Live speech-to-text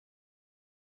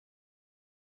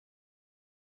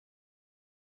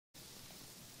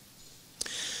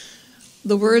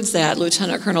The words that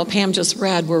Lieutenant Colonel Pam just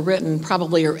read were written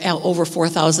probably over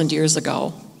 4,000 years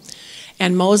ago.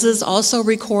 And Moses also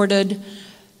recorded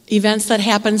events that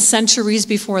happened centuries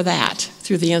before that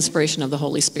through the inspiration of the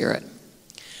Holy Spirit.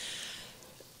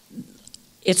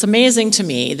 It's amazing to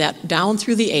me that down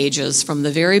through the ages, from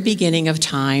the very beginning of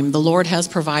time, the Lord has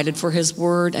provided for his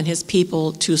word and his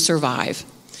people to survive.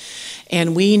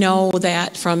 And we know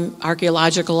that from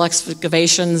archaeological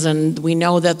excavations, and we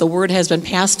know that the word has been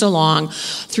passed along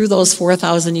through those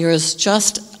 4,000 years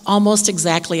just almost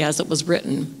exactly as it was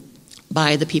written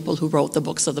by the people who wrote the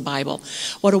books of the Bible.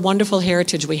 What a wonderful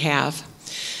heritage we have.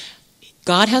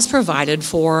 God has provided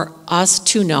for us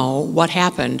to know what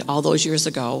happened all those years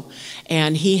ago,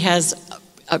 and he has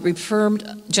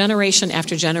affirmed generation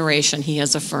after generation, he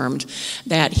has affirmed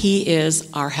that he is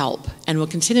our help and will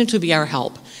continue to be our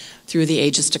help through the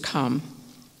ages to come.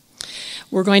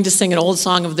 We're going to sing an old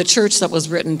song of the church that was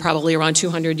written probably around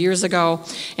 200 years ago,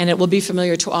 and it will be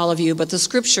familiar to all of you, but the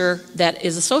scripture that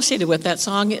is associated with that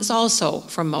song is also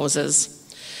from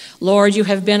Moses. Lord, you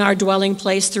have been our dwelling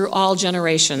place through all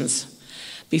generations.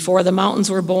 Before the mountains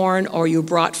were born, or you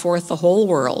brought forth the whole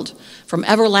world, from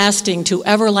everlasting to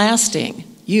everlasting,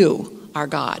 you are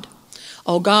God.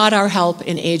 O God, our help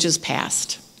in ages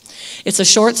past. It's a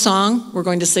short song. We're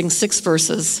going to sing 6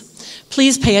 verses.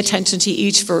 Please pay attention to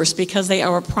each verse because they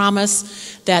are a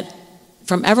promise that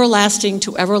from everlasting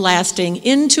to everlasting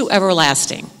into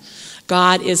everlasting,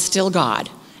 God is still God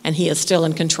and he is still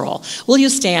in control. Will you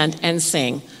stand and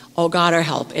sing, O God, our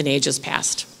help in ages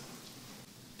past?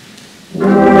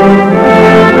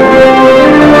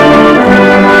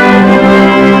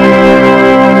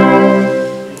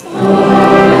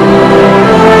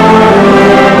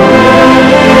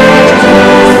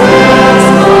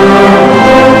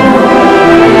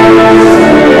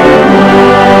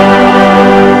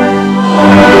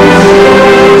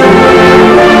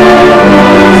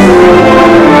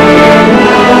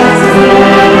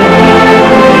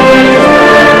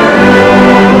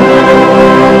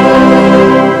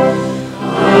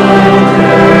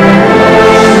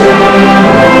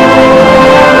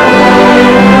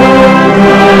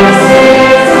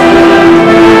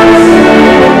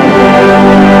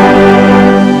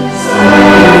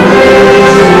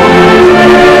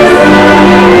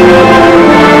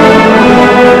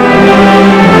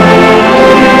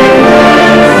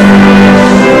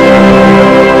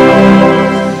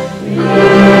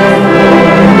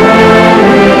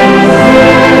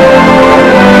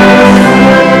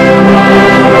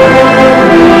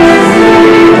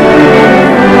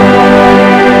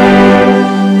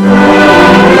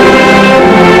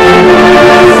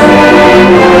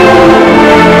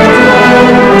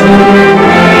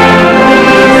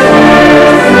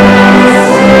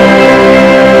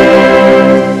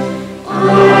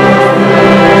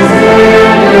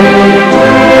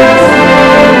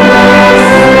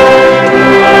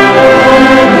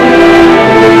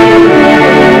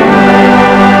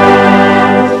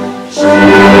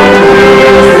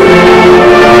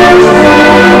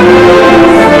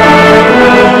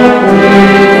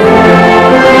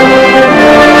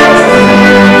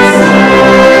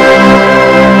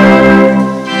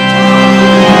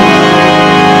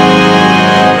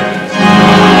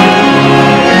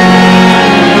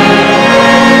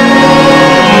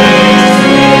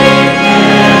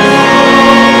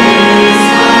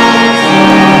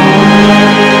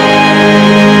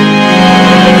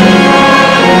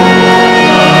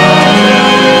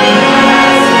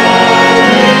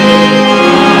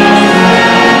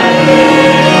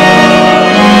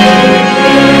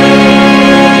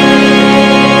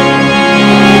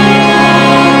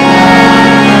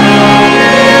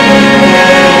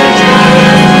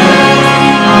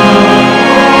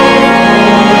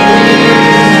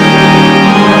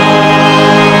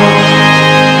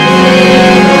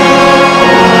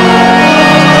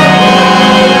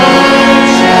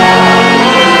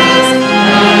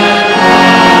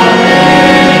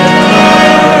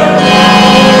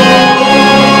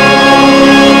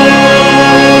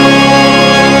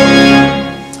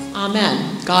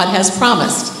 Has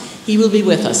promised he will be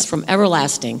with us from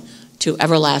everlasting to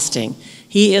everlasting.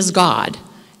 He is God,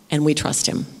 and we trust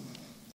him.